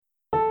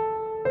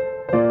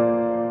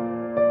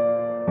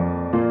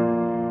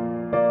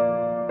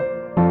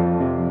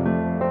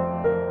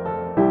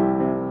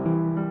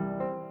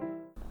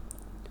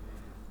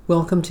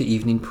Welcome to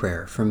evening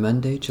prayer for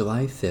Monday,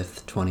 July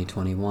 5th,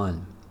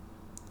 2021.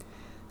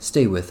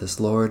 Stay with us,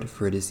 Lord,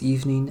 for it is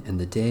evening and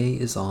the day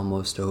is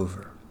almost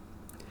over.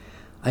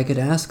 I could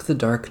ask the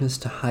darkness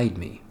to hide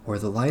me, or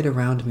the light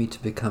around me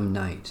to become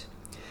night.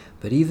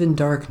 But even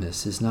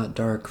darkness is not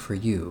dark for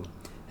you,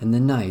 and the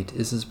night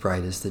is as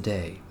bright as the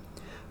day.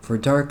 For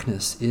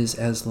darkness is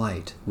as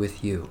light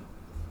with you.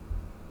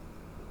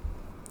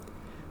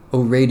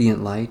 O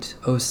radiant light,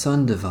 O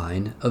Son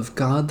divine, of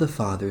God the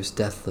Father's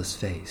deathless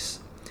face,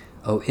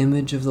 O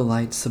image of the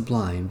light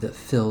sublime that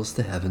fills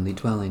the heavenly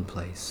dwelling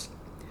place.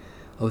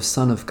 O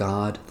Son of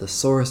God, the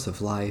source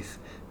of life,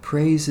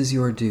 praise is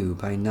your due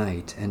by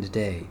night and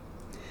day.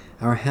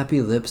 Our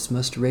happy lips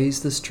must raise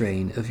the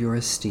strain of your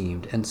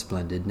esteemed and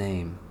splendid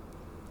name.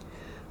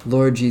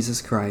 Lord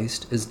Jesus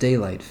Christ, as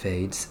daylight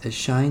fades, as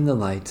shine the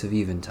lights of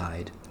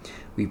eventide,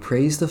 we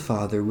praise the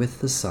Father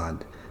with the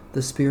Son,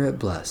 the Spirit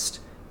blessed,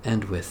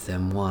 and with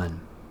them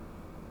one.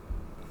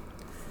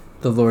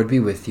 The Lord be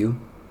with you.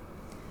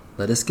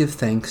 Let us give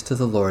thanks to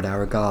the Lord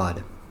our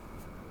God.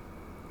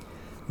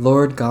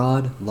 Lord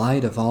God,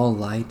 light of all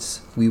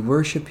lights, we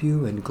worship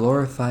you and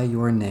glorify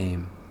your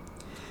name.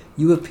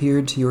 You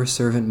appeared to your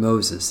servant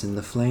Moses in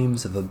the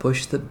flames of a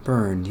bush that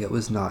burned yet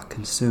was not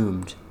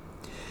consumed.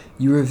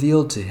 You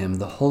revealed to him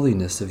the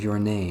holiness of your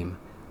name,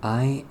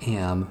 I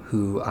am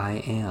who I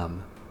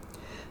am.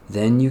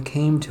 Then you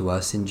came to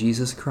us in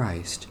Jesus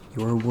Christ,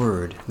 your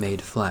Word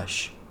made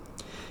flesh.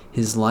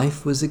 His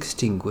life was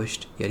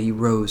extinguished, yet he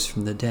rose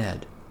from the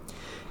dead.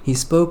 He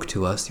spoke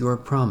to us your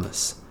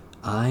promise,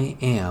 I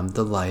am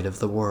the light of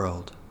the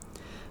world.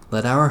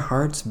 Let our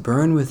hearts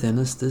burn within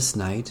us this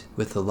night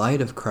with the light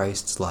of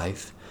Christ's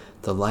life,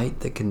 the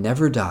light that can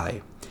never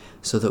die,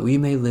 so that we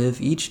may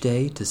live each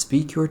day to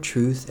speak your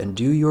truth and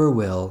do your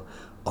will,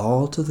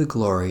 all to the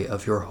glory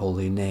of your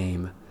holy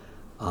name.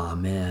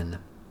 Amen.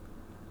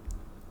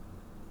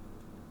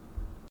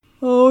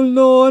 O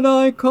Lord,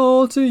 I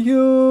call to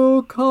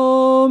you,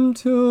 come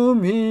to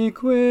me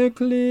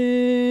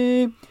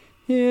quickly.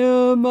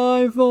 Hear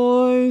my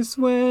voice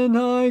when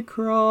I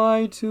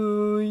cry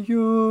to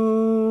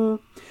you.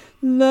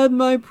 Let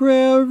my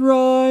prayer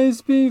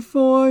rise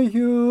before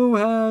you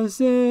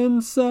as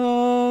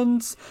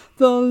incense,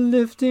 the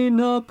lifting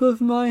up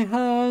of my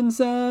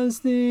hands as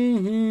the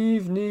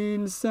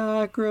evening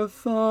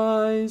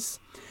sacrifice.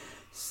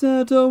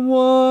 Set a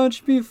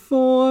watch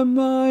before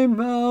my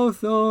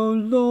mouth, O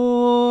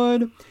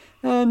Lord,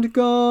 and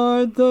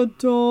guard the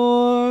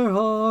door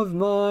of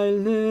my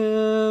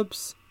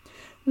lips.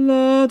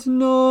 Let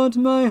not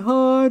my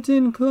heart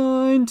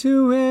incline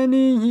to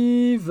any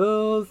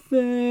evil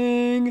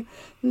thing.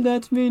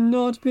 Let me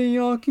not be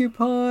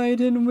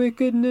occupied in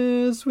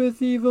wickedness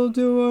with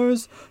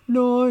evildoers,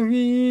 nor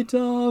eat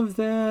of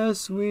their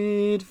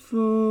sweet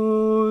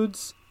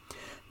foods.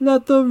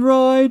 Let the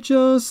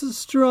righteous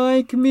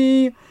strike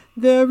me.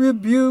 Their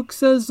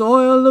rebukes as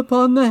oil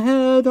upon the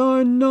head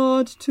are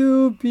not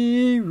to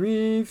be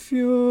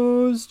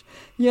refused.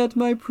 Yet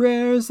my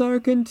prayers are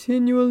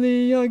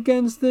continually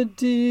against the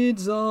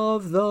deeds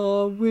of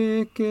the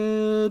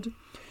wicked.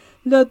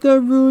 Let the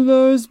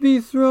rulers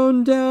be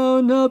thrown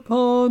down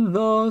upon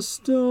the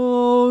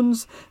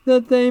stones,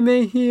 that they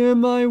may hear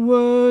my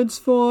words,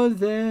 for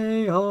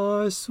they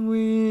are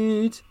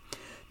sweet.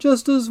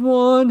 Just as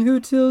one who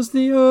tills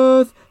the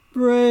earth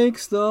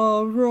breaks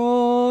the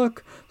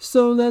rock,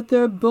 so let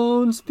their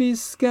bones be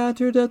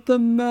scattered at the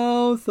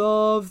mouth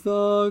of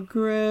the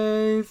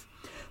grave.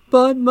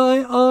 But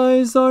my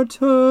eyes are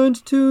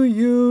turned to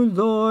you,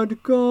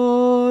 Lord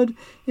God.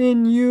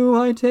 In you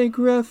I take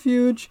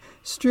refuge.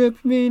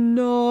 Strip me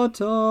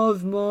not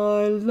of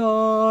my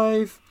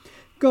life.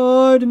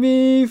 Guard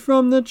me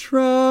from the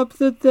trap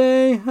that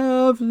they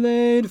have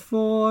laid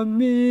for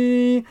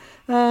me,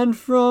 and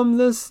from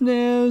the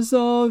snares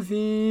of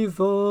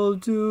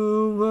evildoers.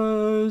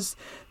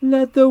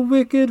 Let the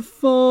wicked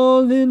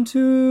fall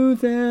into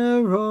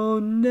their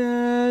own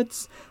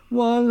nets,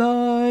 while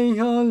I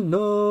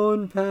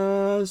alone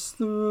pass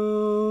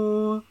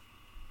through.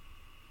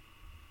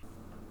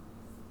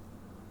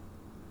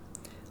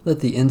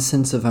 Let the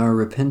incense of our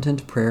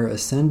repentant prayer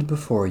ascend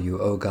before you,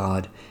 O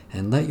God,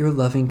 and let your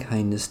loving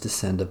kindness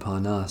descend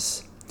upon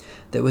us,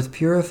 that with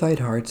purified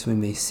hearts we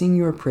may sing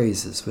your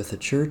praises with the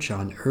church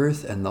on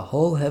earth and the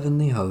whole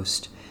heavenly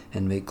host,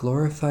 and may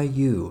glorify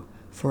you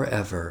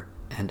forever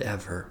and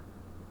ever.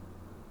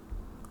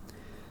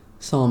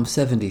 Psalm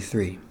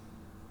 73.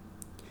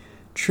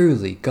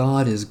 Truly,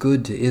 God is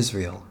good to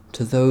Israel,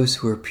 to those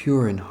who are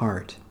pure in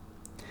heart.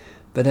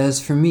 But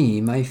as for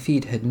me, my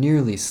feet had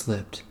nearly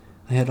slipped.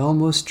 I had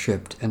almost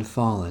tripped and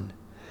fallen,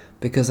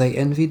 because I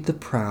envied the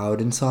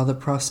proud and saw the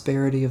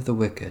prosperity of the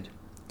wicked.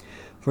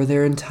 For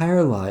their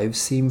entire lives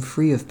seem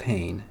free of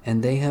pain,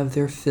 and they have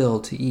their fill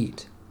to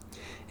eat.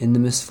 In the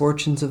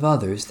misfortunes of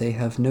others they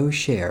have no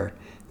share,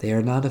 they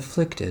are not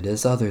afflicted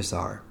as others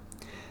are.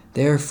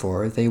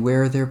 Therefore they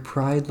wear their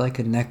pride like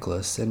a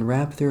necklace, and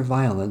wrap their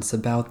violence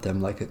about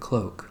them like a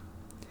cloak.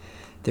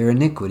 Their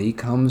iniquity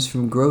comes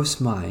from gross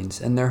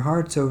minds, and their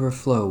hearts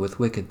overflow with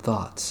wicked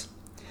thoughts.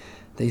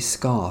 They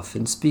scoff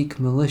and speak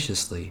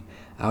maliciously.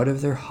 Out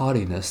of their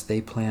haughtiness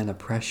they plan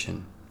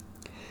oppression.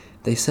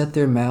 They set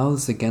their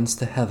mouths against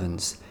the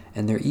heavens,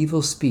 and their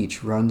evil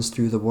speech runs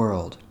through the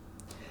world.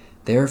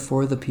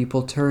 Therefore the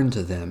people turn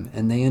to them,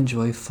 and they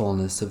enjoy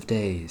fullness of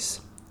days.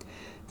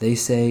 They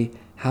say,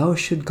 "How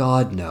should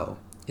God know?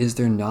 Is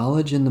there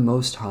knowledge in the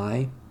Most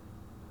High?"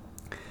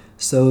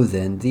 So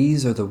then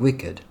these are the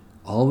wicked.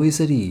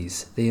 Always at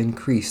ease, they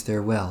increase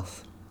their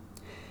wealth.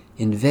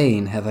 In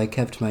vain have I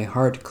kept my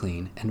heart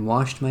clean and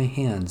washed my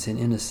hands in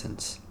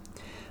innocence.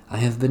 I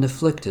have been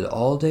afflicted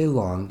all day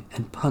long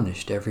and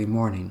punished every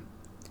morning.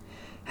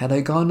 Had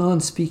I gone on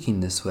speaking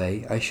this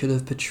way, I should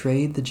have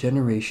betrayed the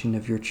generation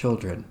of your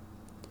children.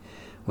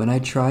 When I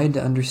tried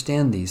to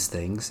understand these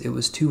things, it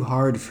was too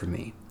hard for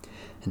me,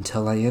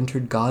 until I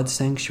entered God's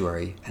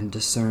sanctuary and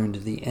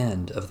discerned the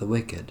end of the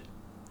wicked.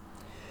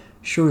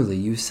 Surely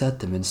you set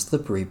them in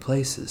slippery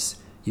places,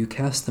 you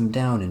cast them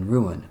down in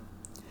ruin.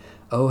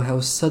 Oh, how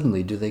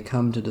suddenly do they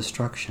come to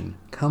destruction,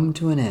 come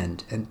to an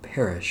end, and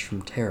perish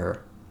from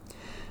terror.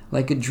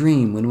 Like a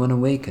dream when one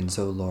awakens,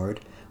 O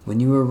Lord, when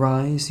you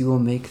arise, you will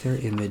make their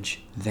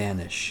image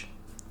vanish.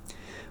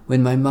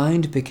 When my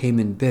mind became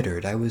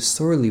embittered, I was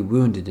sorely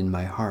wounded in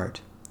my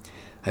heart.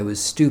 I was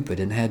stupid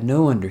and had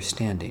no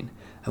understanding.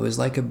 I was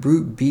like a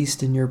brute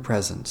beast in your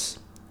presence.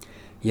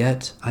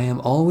 Yet I am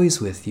always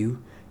with you.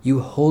 You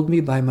hold me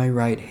by my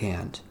right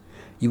hand.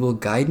 You will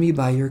guide me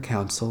by your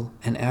counsel,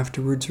 and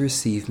afterwards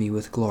receive me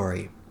with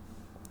glory.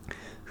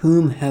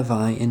 Whom have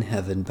I in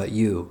heaven but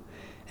you?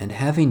 And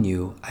having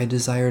you, I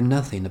desire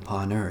nothing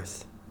upon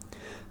earth.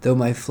 Though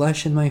my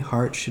flesh and my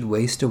heart should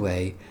waste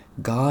away,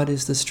 God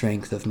is the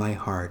strength of my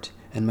heart,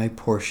 and my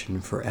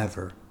portion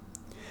forever.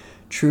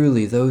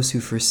 Truly those who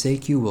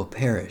forsake you will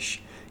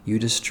perish. You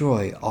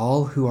destroy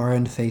all who are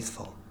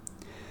unfaithful.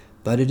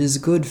 But it is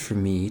good for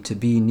me to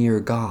be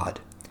near God.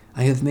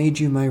 I have made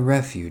you my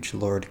refuge,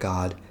 Lord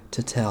God,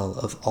 to tell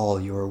of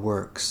all your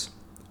works.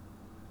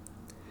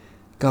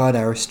 God,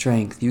 our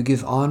strength, you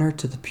give honor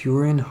to the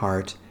pure in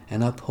heart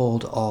and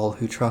uphold all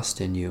who trust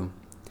in you.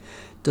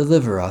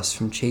 Deliver us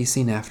from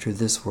chasing after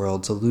this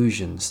world's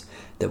illusions,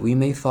 that we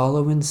may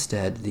follow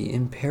instead the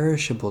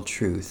imperishable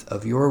truth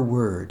of your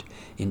word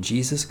in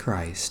Jesus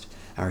Christ,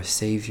 our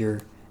Savior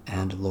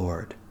and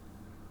Lord.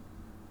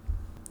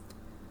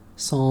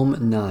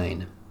 Psalm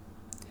 9.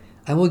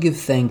 I will give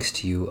thanks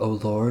to you, O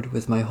Lord,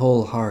 with my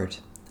whole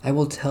heart. I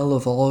will tell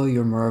of all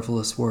your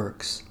marvelous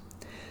works.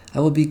 I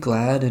will be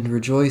glad and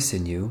rejoice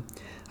in you.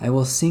 I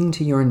will sing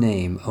to your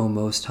name, O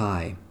Most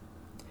High.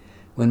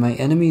 When my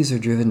enemies are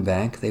driven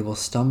back, they will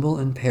stumble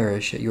and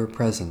perish at your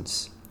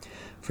presence.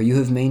 For you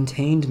have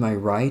maintained my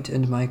right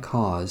and my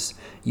cause.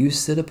 You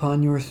sit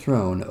upon your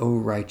throne, O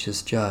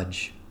righteous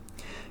judge.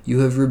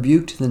 You have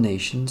rebuked the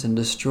nations and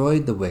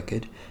destroyed the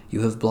wicked.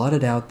 You have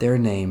blotted out their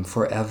name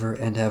forever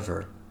and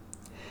ever.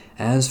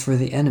 As for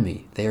the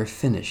enemy, they are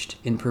finished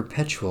in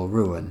perpetual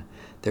ruin.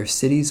 Their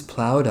cities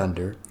plowed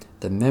under,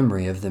 the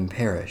memory of them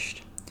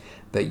perished.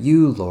 But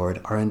you, Lord,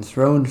 are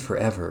enthroned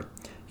forever.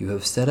 You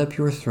have set up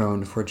your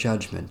throne for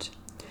judgment.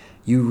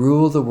 You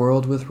rule the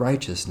world with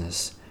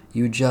righteousness.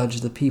 You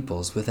judge the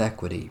peoples with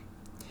equity.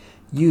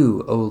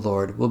 You, O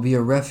Lord, will be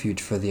a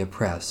refuge for the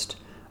oppressed,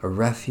 a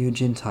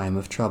refuge in time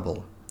of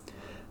trouble.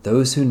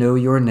 Those who know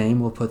your name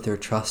will put their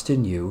trust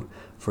in you,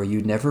 for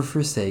you never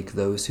forsake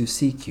those who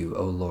seek you,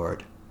 O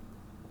Lord.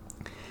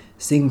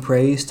 Sing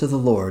praise to the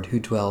Lord who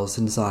dwells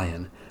in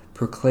Zion.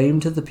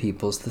 Proclaim to the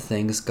peoples the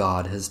things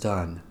God has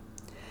done.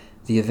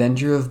 The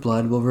avenger of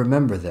blood will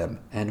remember them,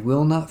 and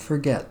will not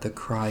forget the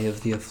cry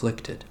of the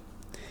afflicted.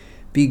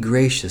 Be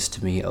gracious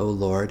to me, O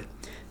Lord.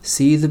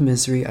 See the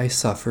misery I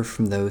suffer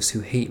from those who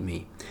hate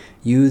me,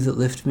 you that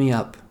lift me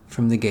up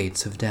from the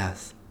gates of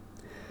death,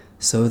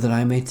 so that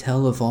I may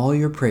tell of all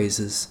your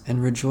praises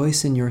and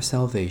rejoice in your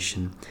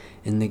salvation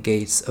in the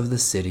gates of the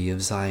city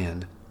of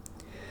Zion.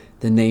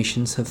 The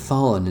nations have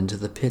fallen into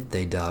the pit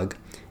they dug,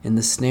 in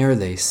the snare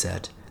they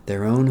set,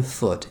 their own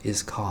foot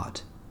is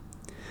caught.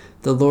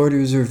 The Lord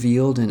is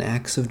revealed in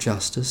acts of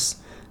justice,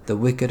 the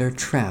wicked are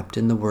trapped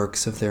in the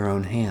works of their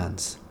own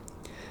hands.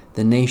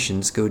 The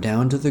nations go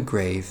down to the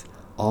grave,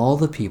 all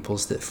the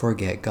peoples that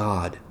forget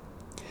God.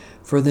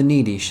 For the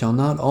needy shall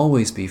not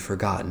always be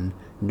forgotten,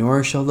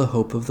 nor shall the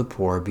hope of the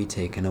poor be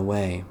taken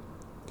away.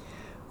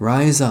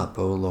 Rise up,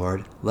 O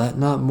Lord, let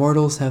not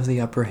mortals have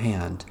the upper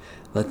hand.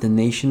 Let the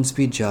nations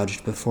be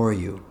judged before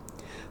you.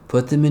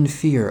 Put them in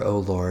fear, O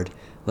Lord.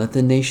 Let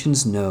the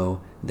nations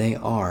know they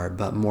are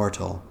but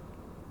mortal.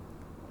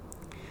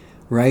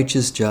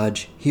 Righteous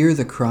Judge, hear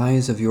the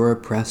cries of your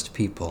oppressed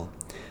people.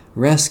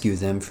 Rescue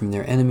them from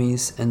their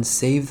enemies and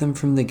save them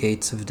from the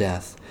gates of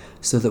death,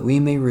 so that we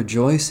may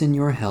rejoice in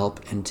your help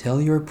and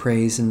tell your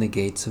praise in the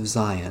gates of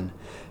Zion,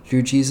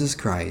 through Jesus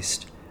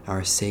Christ,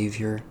 our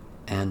Savior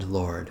and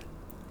Lord.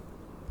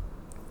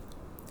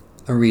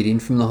 A reading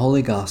from the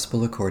Holy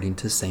Gospel according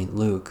to St.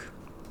 Luke.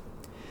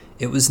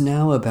 It was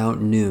now about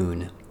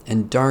noon,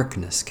 and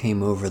darkness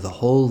came over the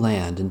whole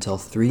land until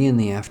 3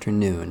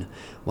 p.m,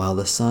 while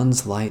the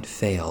sun's light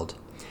failed,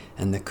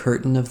 and the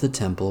curtain of the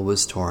temple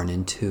was torn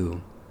in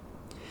two.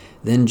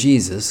 Then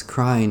Jesus,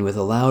 crying with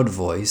a loud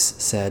voice,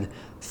 said,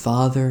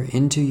 Father,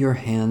 into your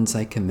hands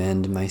I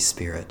commend my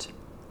spirit.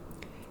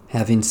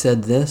 Having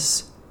said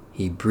this,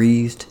 he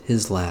breathed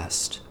his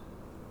last.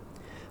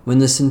 When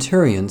the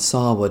centurion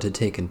saw what had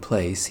taken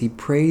place, he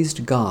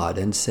praised God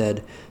and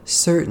said,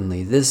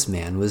 Certainly this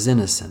man was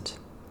innocent.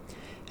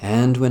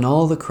 And when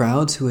all the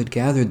crowds who had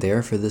gathered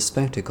there for this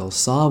spectacle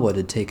saw what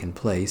had taken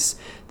place,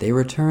 they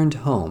returned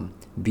home,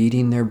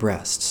 beating their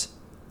breasts.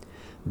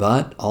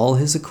 But all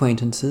his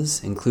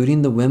acquaintances,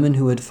 including the women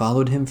who had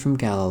followed him from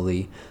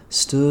Galilee,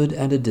 stood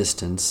at a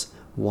distance,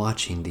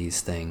 watching these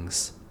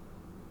things.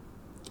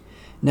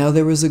 Now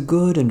there was a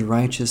good and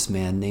righteous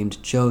man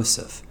named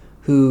Joseph,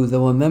 who,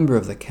 though a member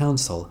of the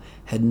council,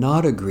 had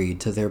not agreed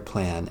to their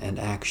plan and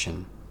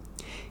action.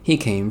 He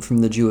came from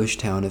the Jewish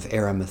town of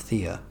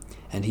Arimathea,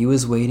 and he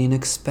was waiting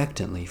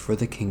expectantly for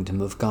the kingdom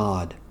of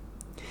God.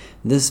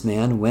 This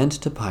man went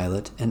to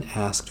Pilate and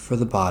asked for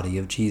the body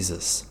of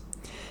Jesus.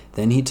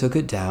 Then he took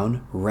it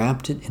down,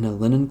 wrapped it in a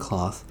linen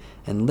cloth,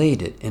 and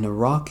laid it in a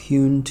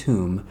rock-hewn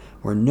tomb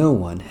where no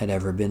one had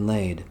ever been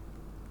laid.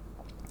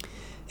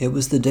 It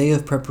was the day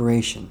of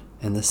preparation,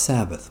 and the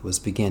Sabbath was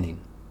beginning.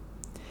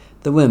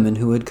 The women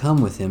who had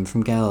come with him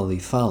from Galilee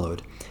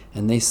followed,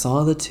 and they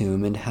saw the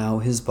tomb and how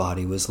his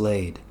body was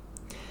laid.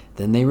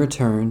 Then they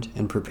returned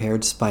and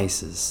prepared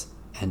spices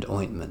and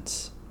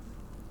ointments.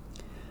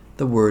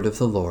 The word of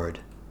the Lord.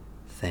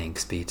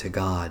 Thanks be to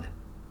God.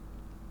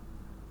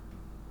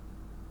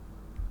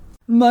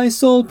 My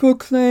soul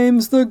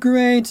proclaims the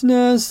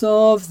greatness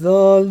of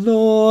the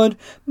Lord.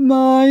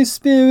 My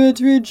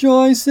spirit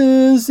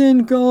rejoices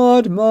in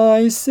God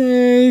my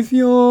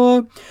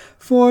Saviour.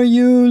 For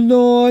you,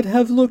 Lord,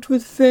 have looked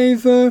with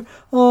favor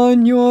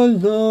on your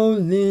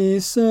lowly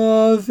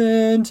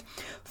servant.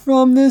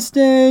 From this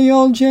day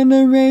all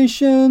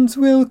generations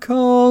will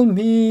call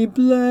me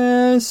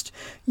blessed.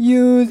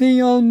 You,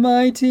 the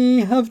Almighty,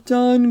 have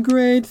done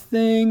great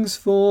things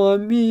for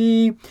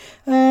me,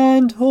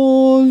 and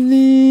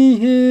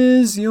holy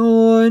is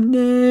your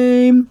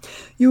name.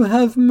 You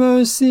have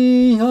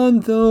mercy on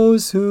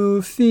those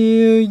who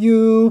fear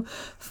you,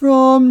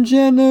 from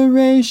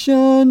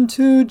generation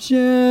to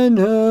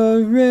generation.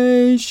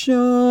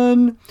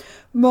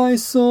 My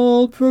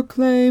soul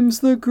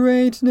proclaims the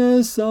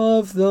greatness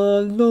of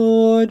the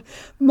Lord.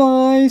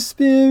 My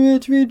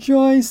spirit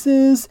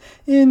rejoices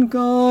in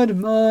God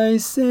my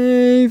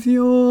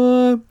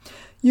Saviour.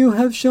 You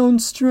have shown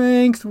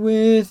strength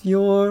with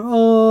your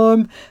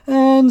arm,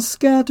 and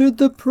scattered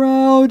the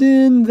proud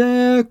in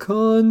their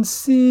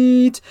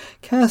conceit,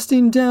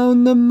 casting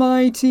down the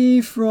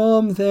mighty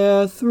from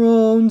their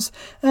thrones,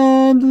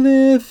 and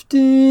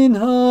lifting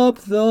up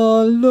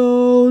the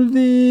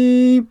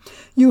lowly.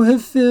 You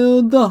have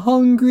filled the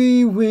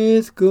hungry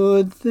with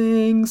good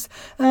things,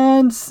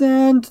 and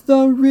sent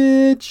the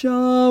rich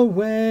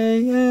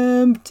away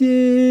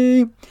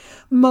empty.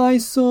 My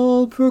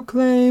soul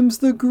proclaims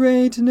the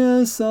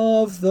greatness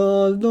of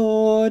the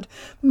Lord.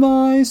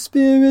 My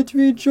spirit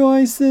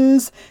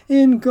rejoices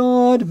in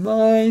God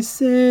my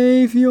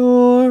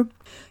Saviour.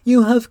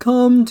 You have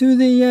come to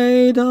the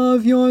aid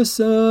of your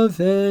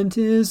servant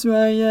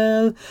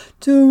Israel,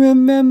 to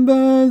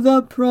remember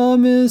the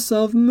promise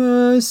of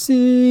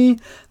mercy,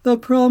 the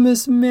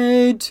promise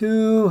made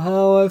to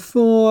our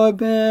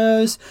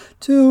forebears,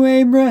 to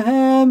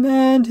Abraham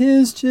and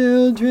his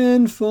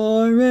children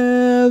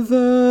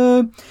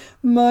forever.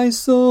 My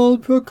soul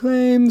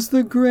proclaims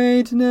the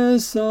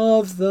greatness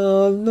of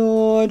the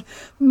Lord.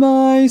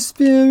 My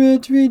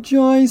spirit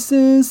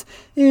rejoices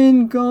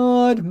in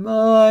God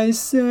my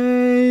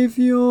Saviour.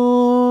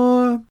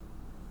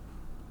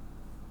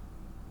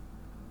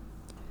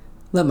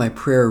 Let my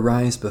prayer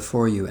rise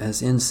before you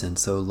as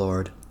incense, O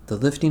Lord, the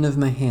lifting of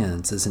my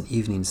hands as an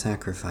evening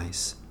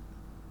sacrifice.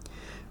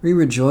 We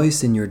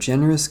rejoice in your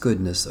generous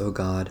goodness, O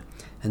God,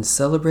 and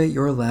celebrate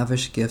your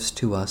lavish gifts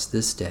to us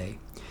this day,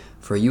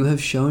 for you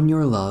have shown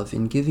your love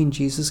in giving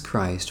Jesus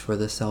Christ for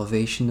the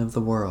salvation of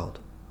the world.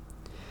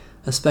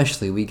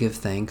 Especially we give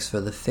thanks for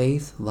the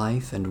faith,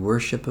 life, and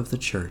worship of the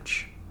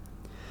Church,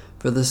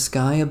 for the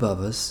sky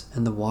above us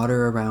and the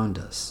water around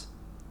us,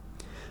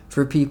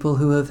 for people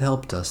who have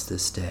helped us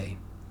this day,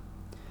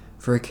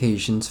 for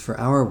occasions for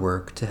our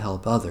work to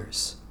help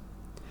others,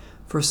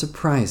 for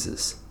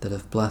surprises that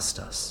have blessed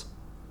us.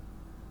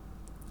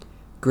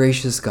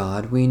 Gracious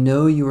God, we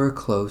know you are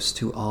close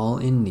to all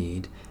in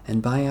need,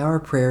 and by our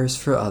prayers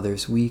for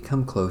others we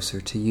come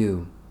closer to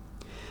you.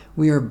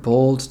 We are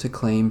bold to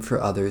claim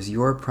for others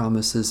your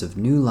promises of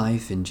new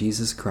life in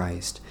Jesus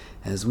Christ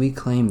as we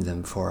claim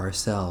them for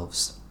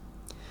ourselves.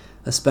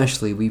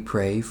 Especially we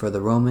pray for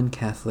the Roman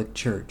Catholic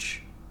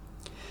Church,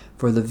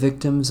 for the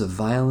victims of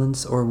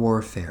violence or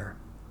warfare,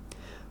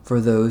 for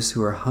those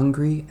who are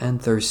hungry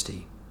and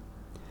thirsty,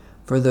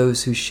 for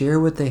those who share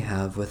what they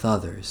have with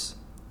others,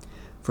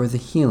 for the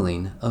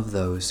healing of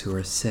those who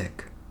are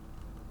sick.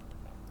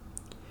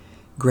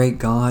 Great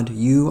God,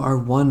 you are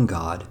one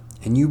God,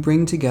 and you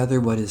bring together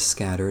what is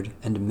scattered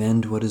and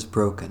mend what is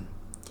broken.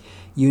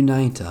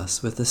 Unite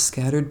us with the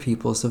scattered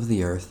peoples of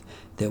the earth,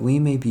 that we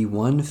may be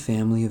one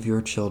family of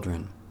your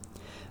children.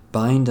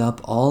 Bind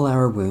up all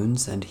our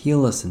wounds and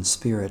heal us in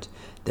spirit,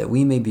 that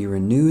we may be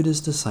renewed as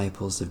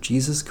disciples of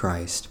Jesus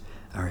Christ,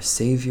 our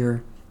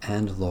Savior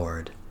and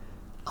Lord.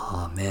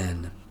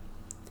 Amen.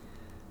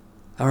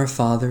 Our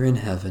Father in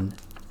heaven,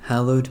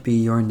 hallowed be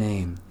your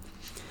name.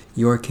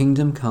 Your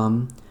kingdom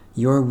come,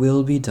 your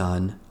will be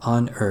done,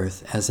 on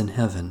earth as in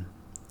heaven.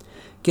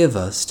 Give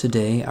us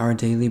today our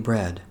daily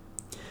bread.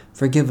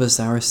 Forgive us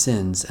our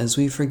sins as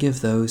we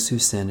forgive those who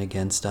sin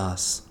against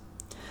us.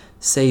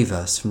 Save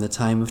us from the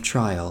time of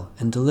trial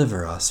and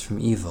deliver us from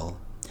evil.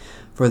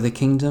 For the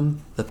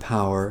kingdom, the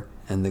power,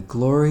 and the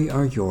glory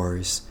are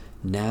yours,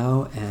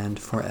 now and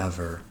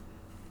forever.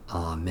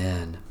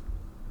 Amen.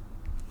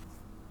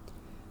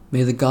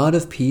 May the God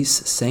of peace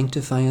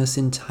sanctify us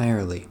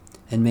entirely,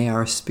 and may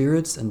our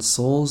spirits and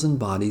souls and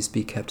bodies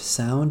be kept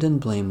sound and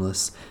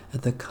blameless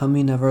at the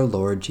coming of our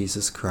Lord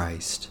Jesus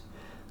Christ.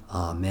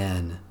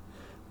 Amen.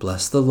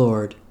 Bless the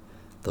Lord.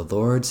 The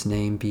Lord's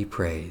name be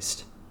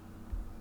praised.